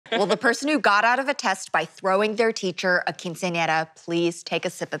Will the person who got out of a test by throwing their teacher a quinceañera please take a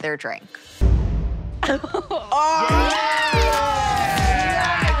sip of their drink?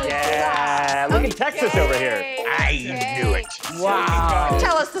 Yeah! Look at Texas over here. I knew it. Wow.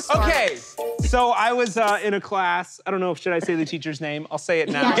 Tell us the story. Okay, so I was in a class. I don't know, should I say the teacher's name? I'll say it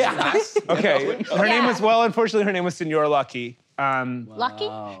now. Yes. Okay, her name was, well, unfortunately, her name was Senora Lucky. Lucky?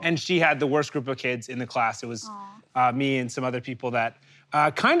 And she had the worst group of kids in the class. It was me and some other people that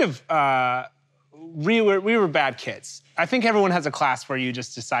we were bad kids. I think everyone has a class where you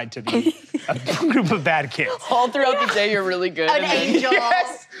just decide to be a group of bad kids. All throughout the day, you're really good. An angel.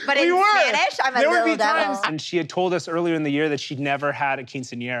 Yes, but in Spanish, I'm a there would little be devil. times, and she had told us earlier in the year that she'd never had a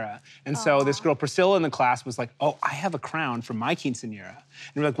quinceañera. And so this girl, Priscilla, in the class was like, oh, I have a crown for my quinceañera.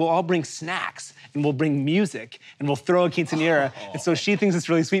 And we're like, we'll all bring snacks, and we'll bring music, and we'll throw a quinceañera. And so she thinks it's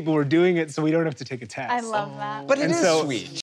really sweet, but we're doing it so we don't have to take a test. I love that. But it And is so sweet.